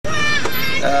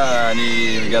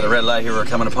We got a red light here we're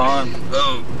coming upon.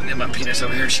 Oh, I need my penis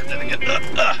over here. Shift that again.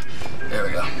 There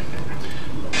we go.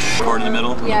 Record in the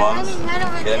middle, on the bottom.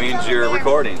 Yeah, that means you're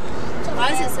recording.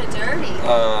 Why is it so dirty?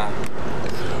 I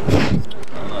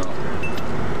don't know.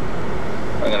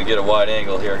 I'm gonna get a wide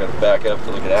angle here. I gotta back up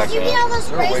to look at Ackenhausen. Did you get all those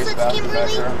bracelets,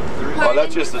 Kimberly? Oh,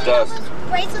 that's just the dust.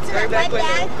 Bracelets in that white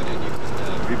bag?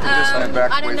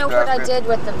 I don't know what I did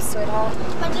with them, sweetheart.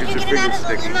 But did you get them out of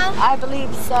the limo? I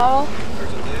believe so.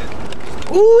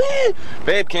 Ooh,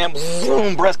 babe cam,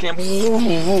 boom, breast cam.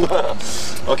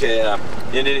 Okay,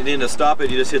 you need to stop it.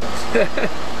 You just hit.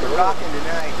 We're rocking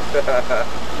tonight.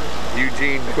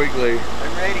 Eugene Quigley.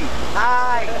 I'm ready.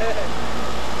 Hi.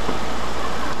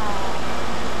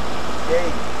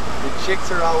 Hey, the chicks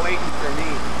are all waiting for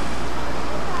me.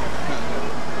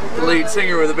 The lead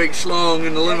singer with a big schlong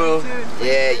in the limo.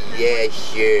 Yeah,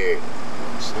 sure.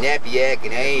 Snappy act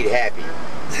and I ain't happy.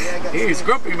 He's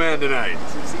grumpy man tonight.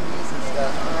 Some CDs and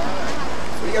stuff.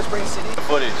 What do you guys bring CDs?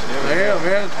 Footage. Yeah,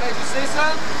 man. Hey, did you say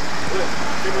something?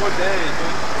 Give me what day,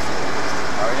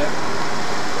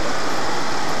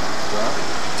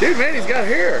 Dude, man, he's got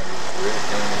hair.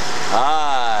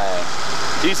 Hi.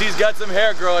 DC's got some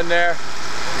hair growing there.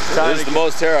 This is the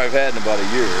most hair I've had in about a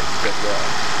year.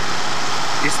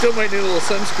 You still might need a little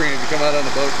sunscreen if you come out on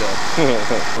the boat, though.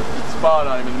 Spot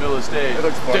on him in the middle of the stage. It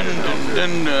looks fun.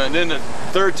 And then the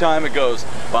third time it goes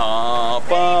ba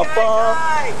ba ba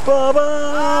ba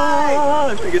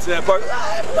ba. It gets to that part.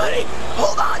 Hi, everybody,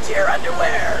 hold on to your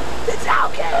underwear. It's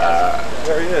Outcast.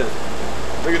 There he is.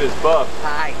 Look at his buff.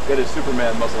 Hi. Got his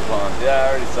Superman muscles on. Yeah, I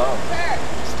already saw him.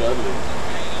 Studley.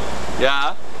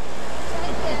 Yeah.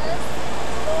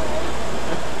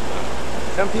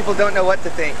 Some people don't know what to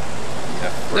think.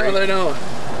 No, they don't.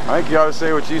 I think you ought to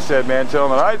say what you said, man. Tell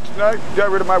them I got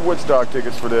rid of my Woodstock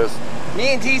tickets for this.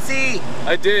 Me and DC,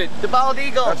 I did. the bald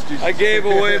eagle. That's just, I gave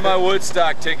away my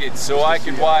Woodstock tickets so I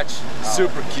could watch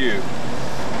Super Q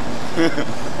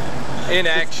in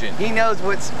action, He knows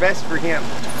what's best for him.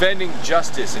 defending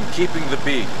justice and keeping the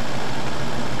beat.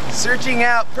 Searching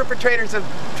out perpetrators of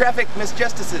traffic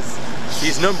misjustices.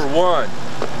 He's number one.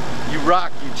 You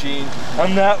rock, Eugene.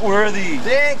 I'm not worthy.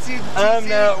 Thanks, you DC. I'm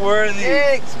not worthy.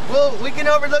 Thanks. Well, we can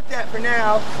overlook that for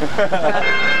now.